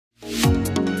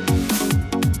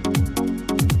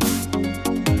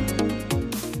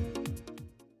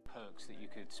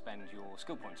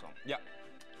skill points on. Yeah.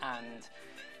 And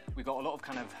we got a lot of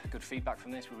kind of good feedback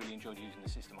from this. We really enjoyed using the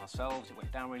system ourselves. It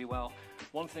went down really well.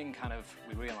 One thing kind of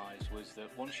we realised was that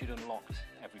once you'd unlocked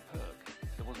every perk,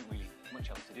 there wasn't really much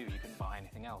else to do. You couldn't buy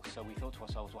anything else. So we thought to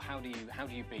ourselves, well, how do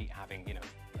you beat having, you know,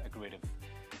 a grid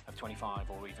of 25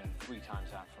 or even 3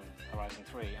 times that from Horizon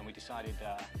 3? And we decided,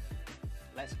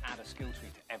 let's add a skill tree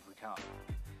to every car.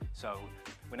 So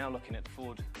we're now looking at the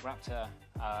Ford Raptor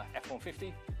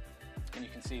F-150, and you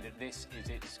can see that this is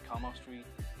its car mastery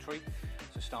tree.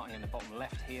 So starting in the bottom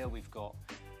left here, we've got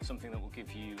something that will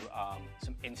give you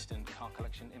some instant car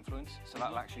collection influence. So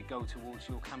that'll actually go towards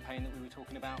your campaign that we were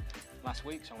talking about last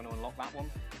week. So I'm going to unlock that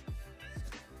one.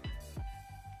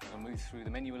 I'll move through the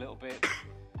menu a little bit.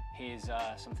 Here's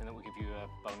something that will give you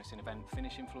a bonus in event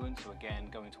finish influence. So again,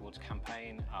 going towards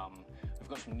campaign. We've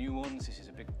got some new ones. This is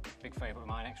a big favourite of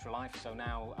mine, Extra Life. So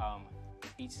now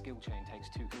each skill chain takes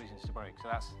 2 collisions to break. So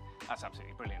that's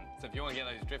absolutely brilliant. So if you want to get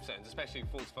those drift zones, especially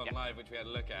Forzathon Yep. Live, which we had a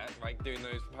look at, right, doing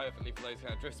those perfectly for those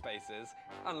kind of drift spaces,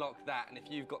 unlock that, and if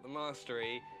you've got the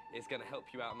mastery, it's going to help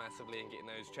you out massively in getting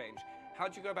those changed. How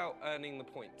do you go about earning the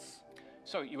points?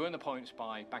 So you earn the points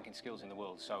by banking skills in the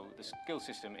world. So the skill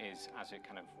system is, as it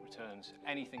kind of returns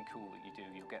anything cool that you do,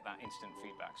 you'll get that instant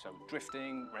feedback. So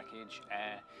drifting, wreckage,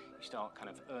 air, you start kind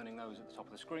of earning those at the top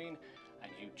of the screen,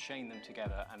 and you chain them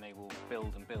together and they will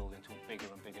build and build into a bigger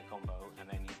and bigger combo, and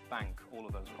then you bank all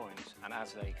of those points, and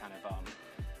as they kind of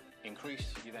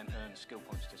increase, you then earn skill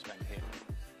points to spend here.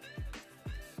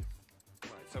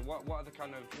 Right, so what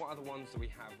are the ones that we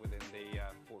have within the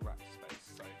Ford Raptor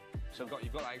space? So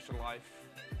you've got that Extra Life.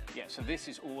 Yeah, so this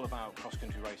is all about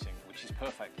cross-country racing, which is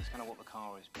perfect. It's kind of what the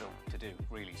car is built to do,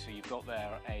 really. So you've got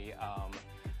there a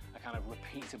kind of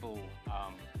repeatable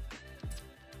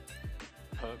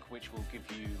perk which will give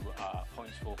you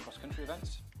points for cross-country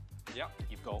events. Yep.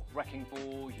 You've got Wrecking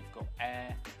Ball, you've got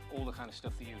Air, all the kind of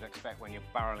stuff that you would expect when you're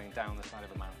barreling down the side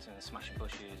of a mountain, smashing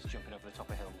bushes, jumping over the top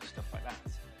of hills, stuff like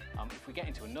that. If we get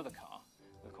into another car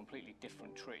with a completely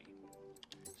different tree,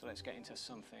 so let's get into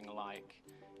something like,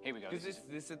 here we go. Because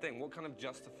this is the thing, what kind of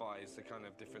justifies the kind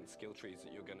of different skill trees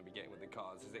that you're going to be getting with the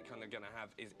cars? Is it kind of going to have,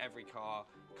 is every car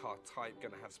type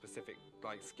going to have specific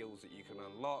like skills that you can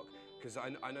unlock? Because I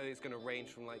know it's going to range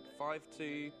from like 5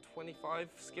 to 25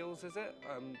 skills, is it?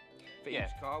 For each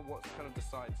car, what kind of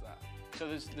decides that? So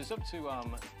there's up to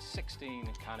 16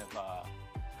 kind of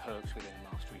perks within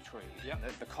a mastery tree.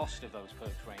 Yep. The cost of those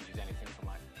perks ranges anything from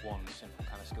like 1 simple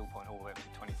kind of skill point all the way up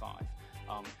to 25.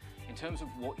 In terms of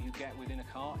what you get within a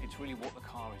car, it's really what the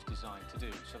car is designed to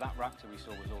do. So that Raptor we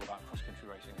saw was all about cross-country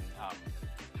racing and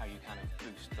how you kind of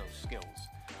boost those skills.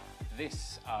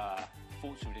 This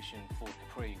Forza Edition Ford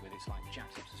Capri with its like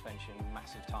jacked-up suspension,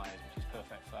 massive tyres, which is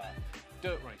perfect for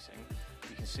dirt racing.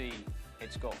 You can see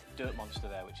it's got Dirt Monster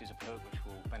there, which is a perk which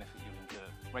will benefit you in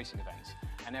dirt racing events.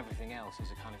 And everything else is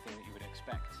the kind of thing that you would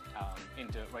expect in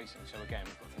dirt racing. So again,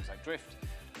 we've got things like Drift,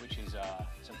 which is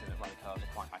something that rally cars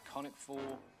are quite iconic for.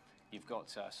 You've got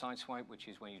Sideswipe, which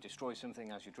is when you destroy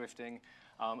something as you're drifting,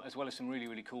 as well as some really,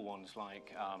 really cool ones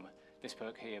like this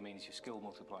perk here means your skill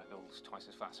multiplier builds twice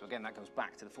as fast. So again, that goes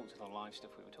back to the Forzathon Live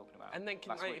stuff we were talking about. And then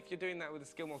if you're doing that with a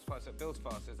skill multiplier so it builds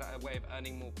faster, is that a way of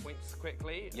earning more points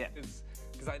quickly? Yeah.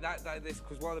 Because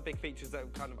one of the big features that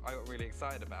I got really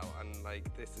excited about, and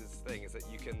like this is the thing, is that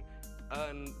you can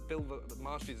build the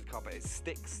mastery of the car, but it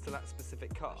sticks to that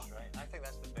specific car. That's right. I think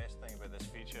that's the best thing about this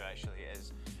feature actually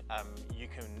is you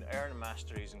can earn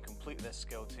masteries and complete this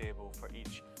skill table for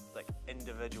each like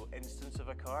individual instance of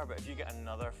a car, but if you get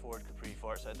another Ford Capri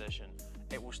Forza Edition,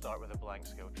 it will start with a blank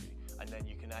skill tree, and then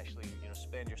you can actually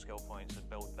spend your skill points and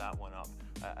build that one up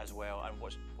as well. And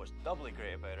what's doubly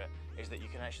great about it is that you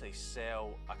can actually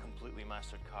sell a completely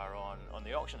mastered car on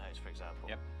the auction house, for example.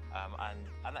 Yep.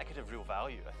 And that could have real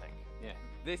value, I think. Yeah.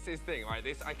 This is the thing, right?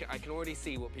 I can already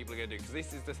see what people are going to do, because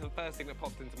this is the first thing that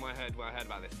popped into my head when I heard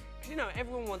about this. Because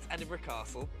everyone wants Edinburgh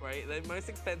Castle, right? The most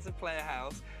expensive player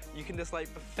house. You can just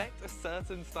like perfect a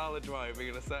certain style of driving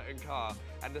in a certain car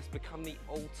and just become the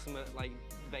ultimate like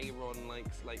Veyron, like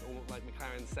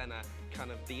McLaren Senna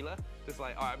kind of dealer. Just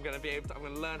like, all right, I'm going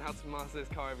to learn how to master this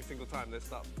car every single time. They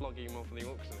start flogging him off in the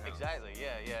auction house. Exactly,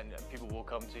 yeah, and people will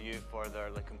come to you for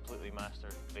their like completely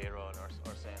mastered Veyron or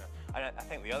Senna. And I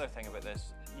think the other thing about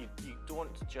this, you don't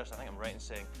just, I think I'm right in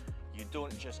saying, you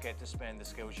don't just get to spend the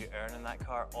skills you earn in that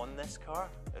car on this car.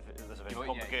 There's a very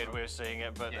complicated way of saying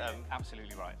it, but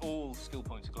absolutely right. All skill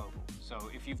points are global. So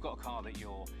if you've got a car that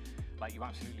you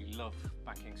absolutely love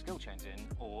banking skill chains in,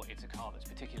 or it's a car that's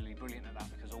particularly brilliant at that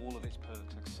because all of its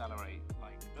perks accelerate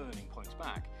like earning points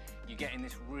back, you get in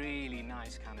this really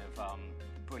nice kind of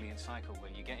brilliant cycle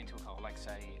where you get into a car like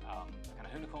say a kind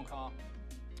of unicorn car,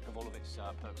 of all of its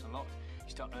perks unlocked. You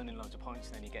start earning loads of points,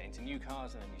 and then you get into new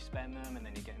cars, and then you spend them, and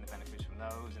then you're getting the benefits from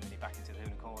those, and then you're back into the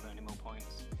unicorn, earning more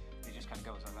points. It just kind of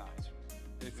goes like that.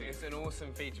 It's an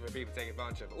awesome feature for people to take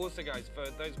advantage of. Also, guys, for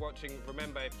those watching,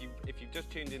 remember if you've just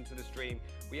tuned into the stream,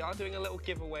 we are doing a little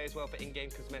giveaway as well for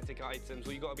in-game cosmetic items.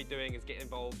 All you got to be doing is get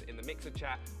involved in the Mixer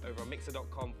chat over on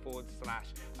mixer.com/Forza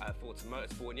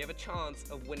Motorsport, and you have a chance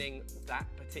of winning that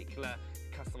particular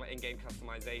in-game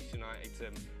customization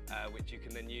item, which you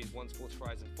can then use once Forza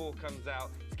Horizon 4 comes out.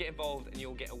 So get involved and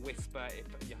you'll get a whisper,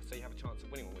 so you have a chance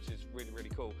of winning one, which is really, really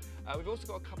cool. We've also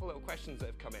got a couple little questions that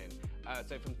have come in.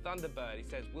 So from Thunderbird, he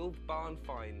says, will barn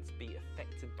finds be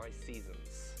affected by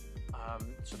seasons?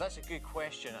 So that's a good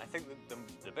question. I think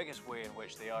the biggest way in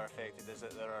which they are affected is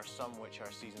that there are some which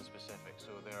are season specific.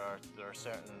 So there are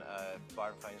certain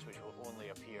barn finds which will only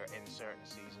appear in certain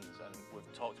seasons, and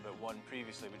we've talked about one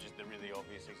previously, which is the really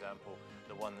obvious example,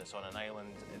 the one that's on an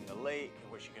island in the lake,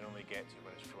 which you can only get to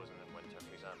when it's frozen in winter,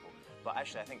 for example. But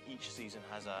actually, I think each season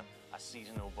has a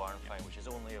seasonal barn find, which is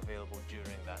only available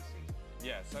during that season.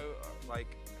 Yeah. So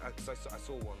like, cause I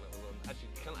saw one that was on. Actually,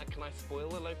 can I spoil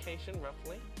the location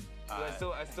roughly?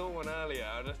 I saw one earlier.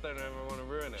 I just don't know if I want to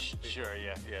ruin it. Sure,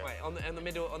 yeah. Right, on the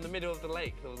middle of the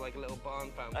lake, there was like a little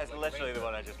barn found. That's like literally the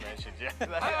one I just mentioned. Yeah.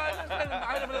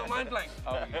 I had a little mind blank.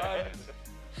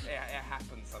 Yeah, it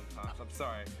happens sometimes. I'm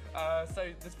sorry.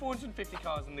 So there's 450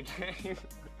 cars in the game.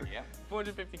 Yeah.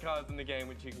 450 cars in the game,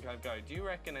 which you can kind of go. Do you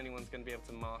reckon anyone's going to be able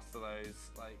to master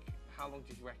those? Like, how long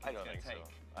do you reckon it's going to take?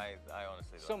 So. I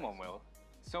honestly don't. Someone will.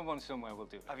 Someone somewhere will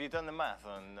do it. Have you done the math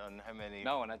on how many?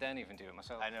 No, and I don't even do it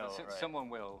myself. I know, right. Someone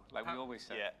will, like we always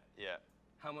say. Yeah.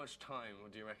 How much time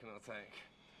do you reckon it'll take?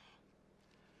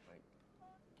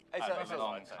 It's a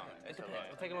long time. It depends.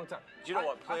 It'll take a long time. Do you know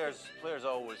what? Players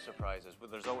always surprise us.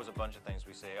 There's always a bunch of things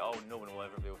we say, oh, no one will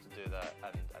ever be able to do that,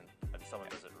 and someone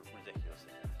does it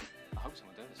ridiculously. I hope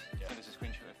someone does. Send us a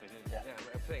screenshot if they do. Yeah,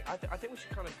 I think we should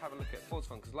kind of have a look at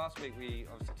Forzathon, because last week we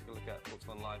obviously took a look at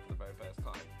Forzathon live for the very first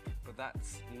time, but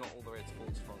that's not all there is to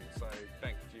Forzathon. So,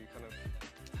 Ben, could you kind of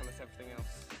tell us everything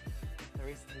else there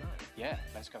is to know? Yeah,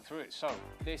 let's go through it. So,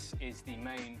 this is the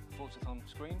main Forzathon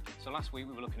screen. So last week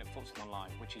we were looking at Forzathon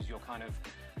Live, which is your kind of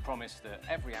promise that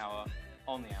every hour,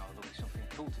 on the hour, there'll be something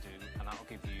cool to do, and that'll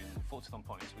give you Forzathon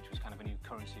points, which was kind of a new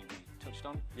currency we touched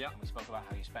on. Yeah. And we spoke about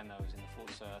how you spend those in the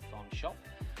Forzathon shop.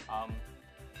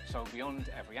 So beyond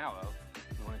every hour,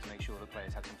 we wanted to make sure the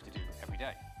players had something to do every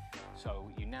day. So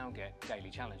you now get daily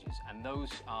challenges, and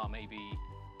those are maybe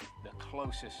the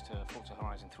closest to Forza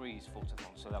Horizon 3's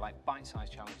Forzathon. So they're like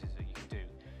bite-sized challenges that you can do.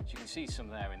 So you can see some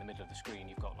there in the middle of the screen.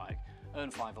 You've got like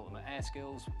earn 5 ultimate air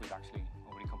skills. We've actually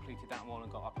already completed that one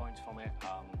and got our points from it.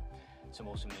 Some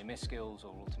awesome near-miss skills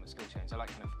or ultimate skill chains. They're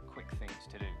like kind of quick things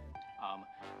to do.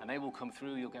 And they will come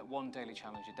through. You'll get one daily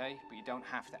challenge a day, but you don't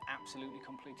have to absolutely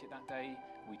complete it that day.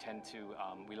 We tend to,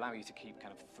 we allow you to keep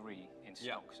kind of 3 in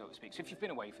stock, so to speak. So if you've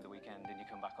been away for the weekend and you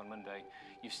come back on Monday,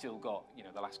 you've still got, you know,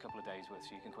 the last couple of days worth,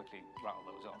 so you can quickly rattle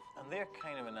those off. And they're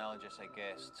kind of analogous, I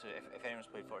guess, to if anyone's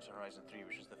played Forza Horizon 3,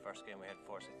 which is the first game we had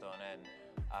Forzathon in,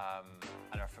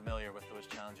 and are familiar with those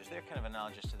challenges, they're kind of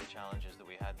analogous to the challenges that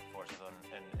we had in Forzathon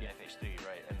in FH3,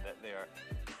 right? In that they're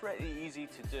pretty easy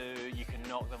to do. You can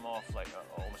knock them off like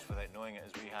almost without knowing it,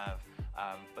 as we have.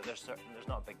 But there's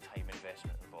not a big time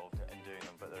investment involved in doing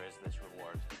them, but there is this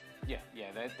reward. Yeah,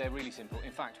 they're really simple.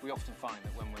 In fact, we often find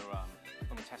that when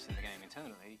we're testing the game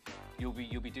internally, you'll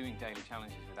be doing daily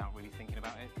challenges without really thinking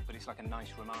about it. But it's like a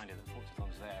nice reminder that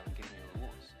Forzathon's there and giving you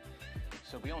rewards.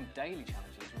 So beyond daily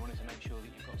challenges, we wanted to make sure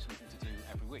that you've got something to do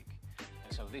every week.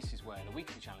 And so this is where the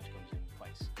weekly challenge comes in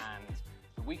place. And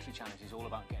the weekly challenge is all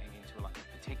about getting into like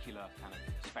a particular kind of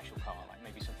special car, like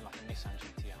maybe something like a Nissan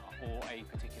GTR or a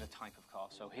particular type of car.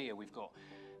 So here we've got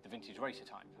the vintage racer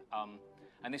type.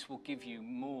 And this will give you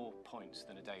more points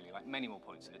than a daily, like many more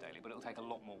points than a daily, but it'll take a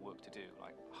lot more work to do,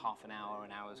 like half an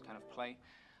hour's kind of play.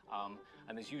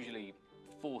 And there's usually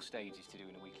 4 stages to do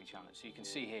in a weekly challenge. So you can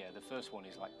see here, the first one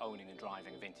is like owning and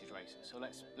driving a vintage racer. So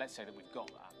let's say that we've got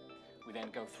that. We then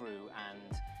go through,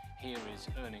 and here is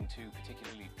earning 2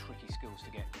 particularly tricky skills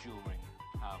to get during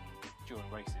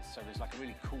races. So there's like a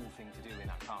really cool thing to do in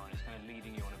that car, and it's kind of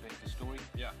leading you on a bit of a story.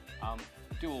 Yeah.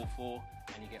 Do all 4,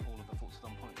 and you get all of the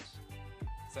Forzathon points.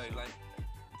 So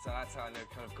that's how I know,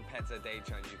 kind of compared to a day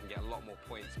challenge, you can get a lot more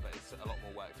points, but it's a lot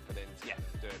more work to put in to kind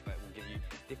of do it. But it will give you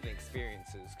different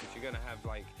experiences, because you're going to have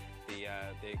like the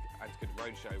Antiquated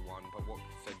Roadshow one, but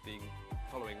the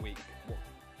following week,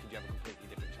 could you have a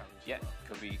completely different challenge? Yeah,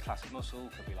 could be classic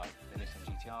muscle, could be like the Nissan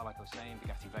GTR, like I was saying,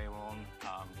 Bugatti Veyron.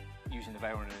 Using the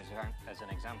Veyron as an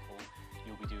example,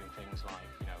 you'll be doing things like,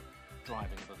 you know,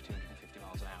 driving above 250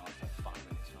 miles an hour for 5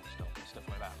 minutes non-stop. stuff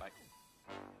like that. Like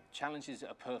challenges that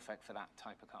are perfect for that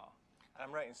type of car.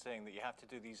 I'm right in saying that you have to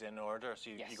do these in order, so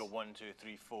you go 1, 2,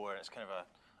 3, 4, and it's kind of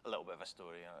a little bit of a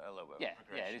story, a little bit of a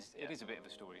progression. Yeah, it is a bit of a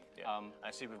story. Yeah. I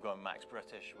see we've got Max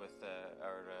British with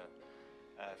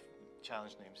our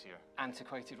challenge names here.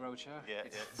 Antiquated Roadshow. Yeah,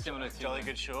 Similar to Jolly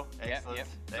Good Show. Excellent. Yep.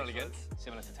 Jolly good.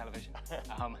 Similar to television.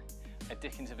 A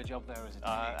Dickens of a job there as a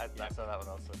TV. I saw that one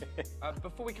also.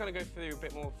 Before we kind of go through a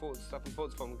bit more Forza stuff and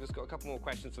Forzathon, we've just got a couple more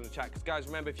questions from the chat. Because guys,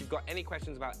 remember, if you've got any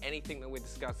questions about anything that we're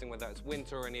discussing, whether it's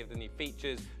winter or any of the new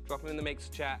features, drop them in the mix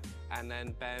chat, and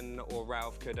then Ben or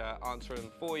Ralph could answer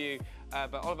them for you.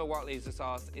 But Oliver Watley's just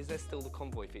asked, is there still the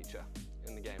convoy feature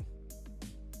in the game?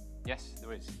 Yes,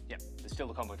 there is. Yep, there's still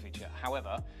the convoy feature.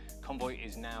 However, convoy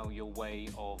is now your way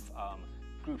of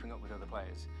grouping up with other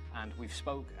players. And we've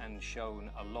spoke and shown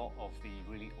a lot of the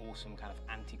really awesome kind of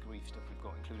anti-grief stuff we've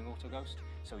got, including Auto Ghost.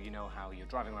 So you know how you're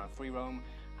driving around free roam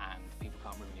and people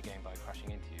can't ruin your game by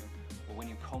crashing into you. But when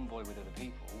you convoy with other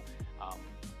people,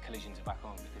 collisions are back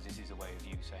on, because this is a way of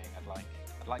you saying,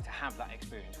 I'd like to have that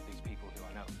experience with these people who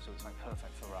I know. So it's like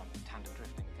perfect for tandem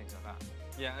drifting and things like that.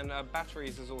 Yeah, and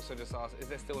Batteries has also just asked, is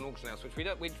there still an auction house? Which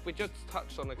we just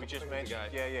touched on a couple of minutes ago.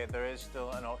 Yeah, there is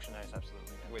still an auction house, absolutely.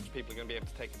 Yeah. Which people are going to be able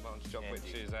to take advantage of,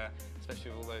 which is,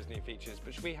 especially with all those new features.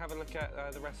 But should we have a look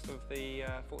at the rest of the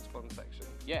Forzathon section?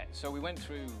 Yeah, so we went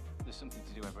through, there's something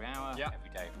to do every hour, yeah, every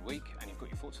day, every week, and you've got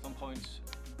your Forzathon points.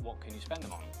 What can you spend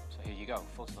them on? So here you go,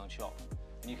 Forzathon shop.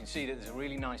 And you can see that there's a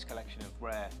really nice collection of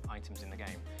rare items in the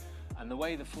game. And the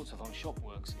way the Forzathon shop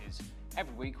works is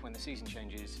every week when the season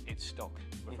changes, its stock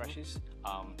refreshes.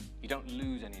 You don't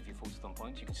lose any of your Forzathon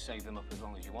points. You can save them up as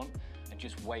long as you want and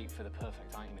just wait for the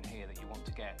perfect item in here that you want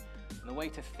to get. And the way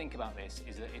to think about this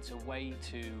is that it's a way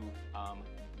to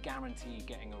guarantee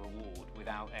getting a reward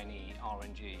without any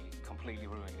RNG completely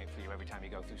ruining it for you every time you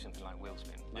go through something like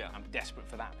wheelspin. Like, I'm desperate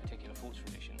for that particular Forza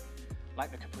edition.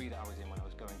 Like the Capri that I was in when I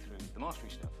was going through the Mastery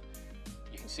stuff.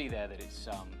 You can see there that it's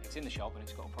in the shop and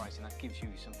it's got a price, and that gives you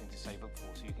something to save up for,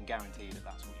 so you can guarantee that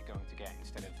that's what you're going to get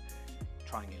instead of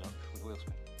trying your luck with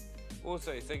wheelspin.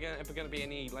 Also, is there ever going to be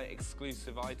any like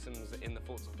exclusive items in the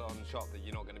Forzathon shop that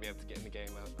you're not going to be able to get in the game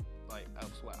like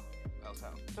elsewhere? I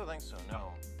don't think so.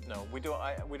 No. We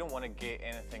don't want to gate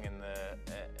anything in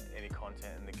any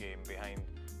content in the game behind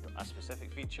a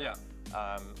specific feature.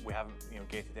 Yeah. We haven't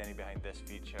gated any behind this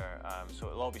feature, so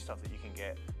it'll all be stuff that you can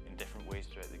get in different ways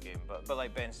throughout the game. But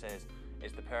like Ben says,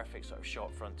 it's the perfect sort of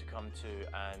shop front to come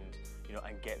to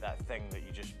and get that thing that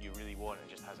you really want and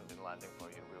just hasn't been landing for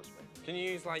you in wheelspin. Can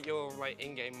you use like your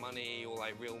in-game money or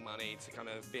like real money to kind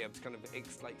of be able to kind of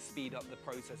speed up the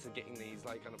process of getting these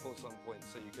like kind of Forzathon points,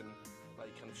 so you can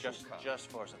like kind of shortcut?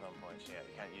 Just Forzathon points, yeah.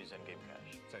 You can't use in-game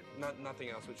cash. So nothing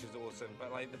else, which is awesome.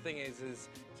 But like the thing is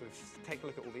sort of take a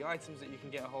look at all the items that you can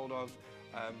get a hold of.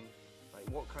 Like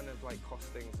what kind of like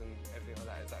costings and everything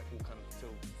like that, is that all kind of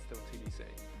still TBC?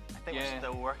 I think we're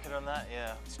still working on that,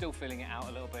 yeah. Still filling it out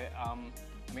a little bit. I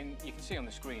mean, you can see on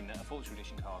the screen that a Forza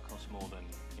Edition car costs more than,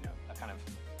 a kind of,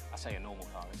 I say a normal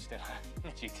car, it's still a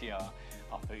GTR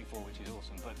R34, which is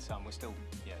awesome, but we're still,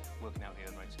 working out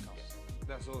the own rates and costs.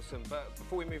 That's awesome, but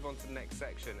before we move on to the next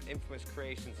section, Infamous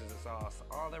Creations has just asked,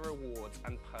 are there rewards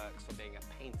and perks for being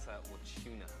a painter or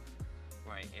tuner,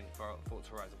 right, in Forza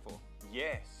Horizon 4?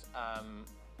 Yes.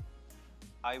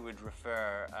 I would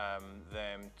refer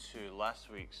them to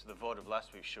the VOD of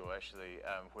last week's show, actually,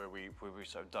 where we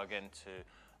sort of dug into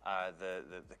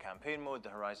the campaign mode, the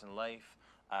Horizon Life.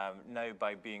 Now,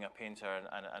 by being a painter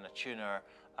and a tuner,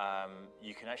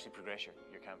 you can actually progress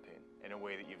your campaign in a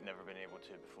way that you've never been able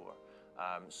to before.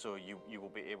 So you will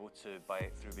be able to,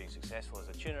 through being successful as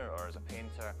a tuner or as a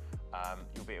painter,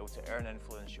 you'll be able to earn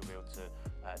influence, you'll be able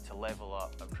to level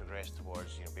up and progress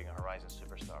towards being a Horizon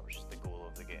superstar, which is the goal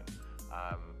of the game.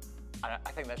 And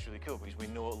I think that's really cool, because we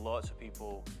know lots of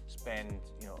people spend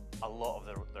a lot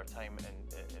of their time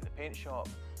in the paint shop.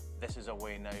 This is a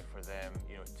way now for them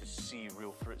to see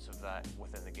real fruits of that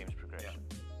within the game's progression.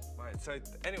 Yeah. Right, so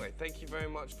anyway, thank you very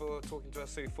much for talking to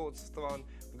us through Forzathon.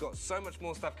 We've got so much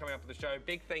more stuff coming up on the show.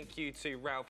 Big thank you to Ralph